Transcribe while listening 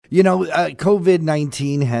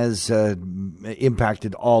COVID-19 has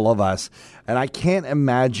impacted all of us, and I can't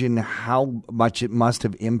imagine how much it must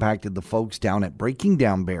have impacted the folks down at Breaking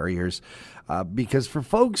Down Barriers, because for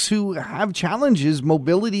folks who have challenges,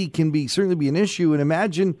 mobility can certainly be an issue, and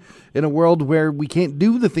imagine in a world where we can't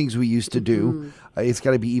do the things we used to do, it's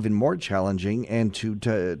got to be even more challenging. And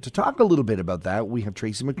to talk a little bit about that, we have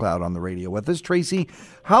Tracey MacLeod on the radio with us. Tracey,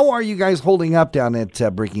 how are you guys holding up down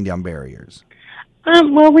at Breaking Down Barriers?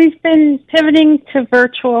 Well, we've been pivoting to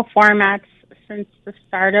virtual formats since the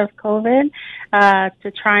start of COVID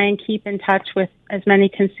to try and keep in touch with as many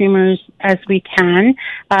consumers as we can.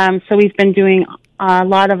 So we've been doing a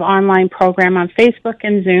lot of online program on Facebook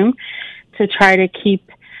and Zoom to try to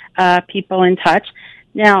keep people in touch.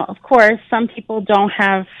 Now, of course, some people don't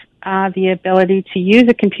have the ability to use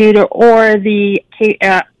a computer or the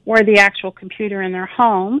actual computer in their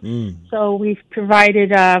home. So we've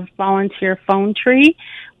provided a volunteer phone tree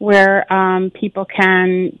where people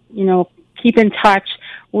can, keep in touch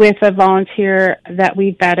with a volunteer that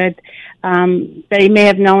we vetted. They may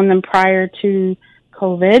have known them prior to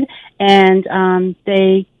COVID, and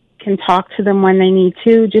they can talk to them when they need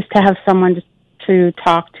to, just to have someone to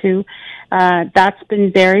talk to. That's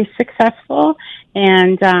been very successful,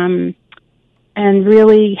 and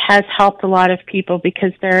really has helped a lot of people,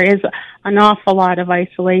 because there is an awful lot of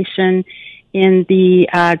isolation in the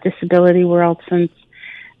disability world since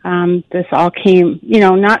this all came,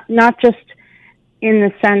 not just in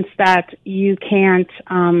the sense that you can't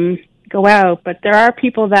go out, but there are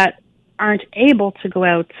people that aren't able to go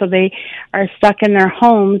out, so they are stuck in their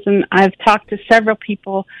homes. And I've talked to several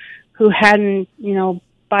people who hadn't,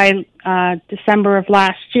 by December of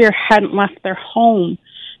last year, hadn't left their home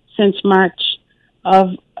since March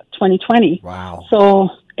of 2020. Wow. So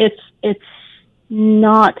it's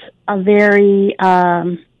not a very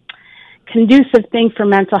conducive thing for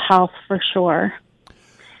mental health, for sure.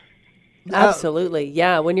 Absolutely.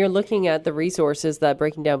 Yeah. When you're looking at the resources that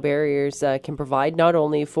Breaking Down Barriers can provide, not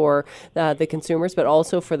only for the consumers, but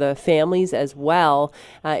also for the families as well,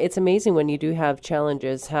 it's amazing when you do have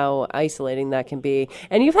challenges, how isolating that can be.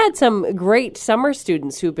 And you've had some great summer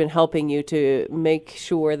students who've been helping you to make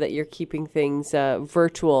sure that you're keeping things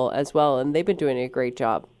virtual as well. And they've been doing a great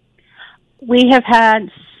job. We have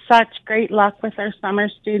had such great luck with our summer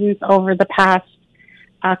students over the past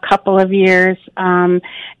couple of years.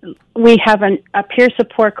 We have a peer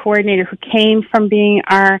support coordinator who came from being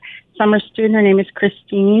our summer student. Her name is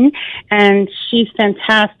Christine, and she's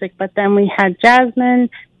fantastic. But then we had Jasmine,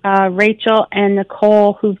 Rachel, and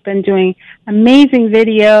Nicole, who've been doing amazing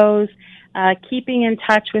videos, keeping in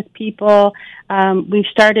touch with people. We've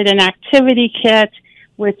started an activity kit,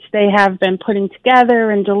 which they have been putting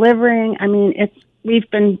together and delivering. I mean, we've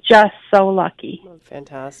been just so lucky.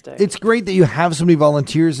 Fantastic. It's great that you have so many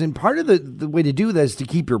volunteers, and part of the way to do that is to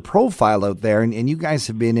keep your profile out there, and you guys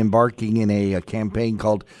have been embarking in a campaign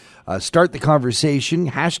called Start the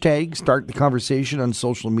Conversation, hashtag Start the Conversation on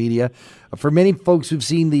social media. For many folks who've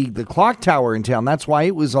seen the clock tower in town, that's why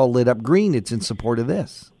it was all lit up green. It's in support of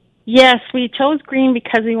this. Yes, we chose green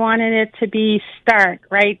because we wanted it to be stark,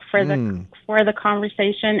 right, for the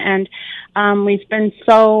conversation, and we've been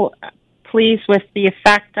so pleased with the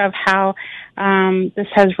effect of how this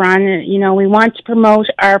has run. We want to promote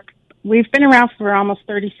we've been around for almost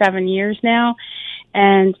 37 years now,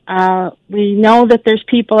 and we know that there's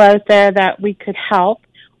people out there that we could help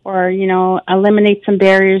or, eliminate some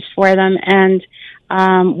barriers for them. And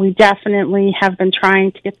we definitely have been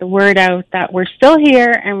trying to get the word out that we're still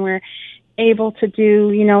here and we're able to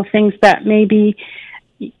do, things that maybe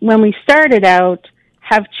when we started out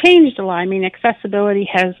have changed a lot. I mean, accessibility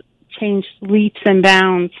has changed leaps and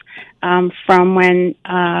bounds from when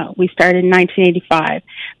we started in 1985.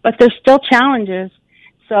 But there's still challenges.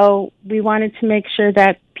 So we wanted to make sure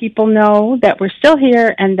that people know that we're still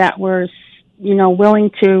here and that we're,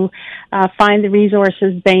 willing to find the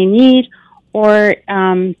resources they need, or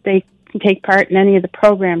they can take part in any of the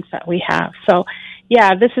programs that we have. So,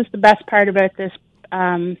 yeah, this is the best part about this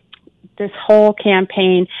this whole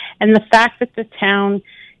campaign, and the fact that the town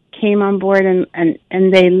came on board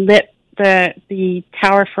and they lit the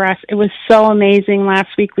tower for us. It was so amazing. Last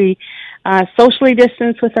week we socially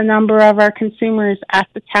distanced with a number of our consumers at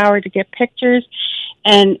the tower to get pictures,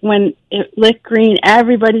 and when it lit green,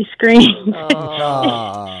 everybody screamed.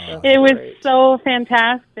 It was great. So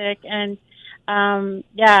fantastic, and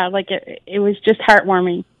it was just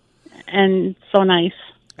heartwarming and so nice.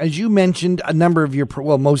 As you mentioned, a number of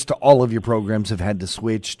most all of your programs have had to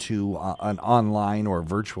switch to an online or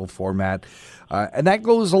virtual format. And that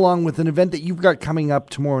goes along with an event that you've got coming up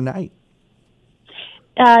tomorrow night.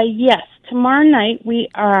 Yes. tomorrow night we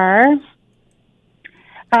are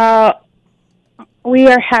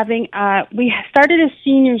having, we started a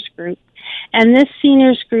seniors group, and this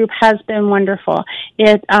seniors group has been wonderful.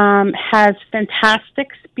 It has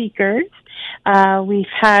fantastic speakers. We've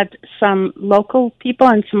had some local people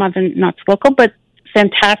and some other not so local, but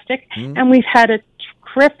fantastic. And we've had a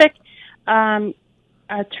terrific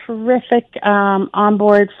on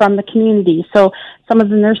board from the community. So some of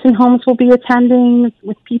the nursing homes will be attending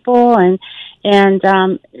with people, and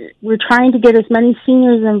we're trying to get as many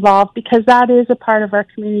seniors involved because that is a part of our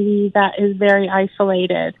community that is very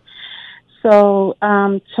isolated. So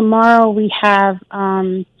tomorrow we have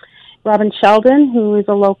Robin Sheldon, who is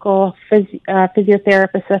a local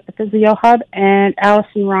physiotherapist at the Physio Hub, and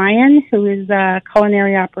Allison Ryan, who is a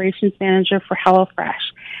culinary operations manager for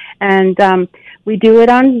HelloFresh. And we do it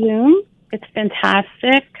on Zoom. It's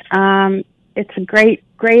fantastic. It's a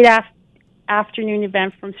great afternoon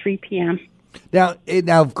event from 3 p.m. Now,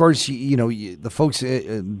 of course, the folks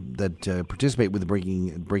that participate with the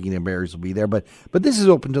breaking down barriers will be there, but this is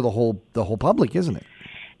open to the whole public, isn't it?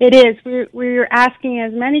 It is. We're asking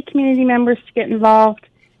as many community members to get involved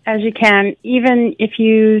as you can, even if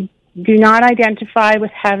you do not identify with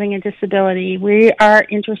having a disability. We are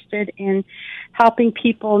interested in helping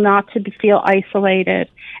people not to feel isolated,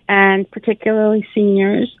 and particularly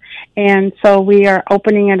seniors. And so we are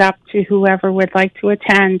opening it up to whoever would like to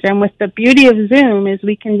attend. And with the beauty of Zoom is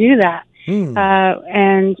we can do that.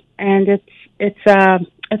 And it's a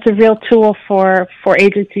real tool for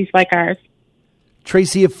agencies like ours.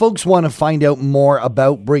 Tracey, if folks want to find out more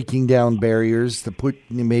about breaking down barriers,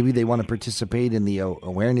 maybe they want to participate in the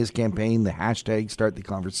awareness campaign, the hashtag Start the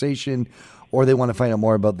Conversation, or they want to find out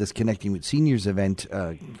more about this Connecting with Seniors event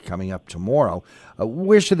coming up tomorrow,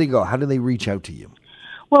 where should they go? How do they reach out to you?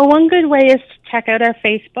 Well, one good way is to check out our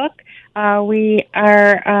Facebook. We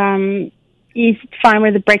are easy to find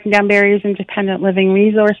with the Breaking Down Barriers Independent Living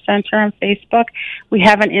Resource Center on Facebook. We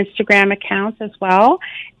have an Instagram account as well,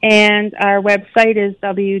 and our website is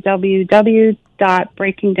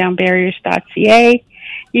www.breakingdownbarriers.ca.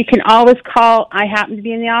 You can always call. I happen to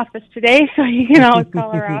be in the office today, so you can always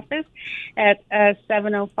call our office at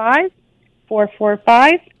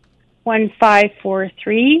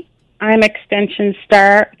 705-445-1543. I'm extension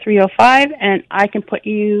star 305, and I can put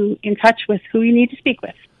you in touch with who you need to speak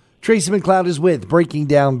with. Tracey MacLeod is with Breaking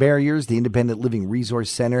Down Barriers, the Independent Living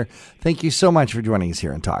Resource Center. Thank you so much for joining us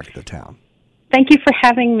here on Talk of the Town. Thank you for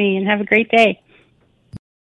having me, and have a great day.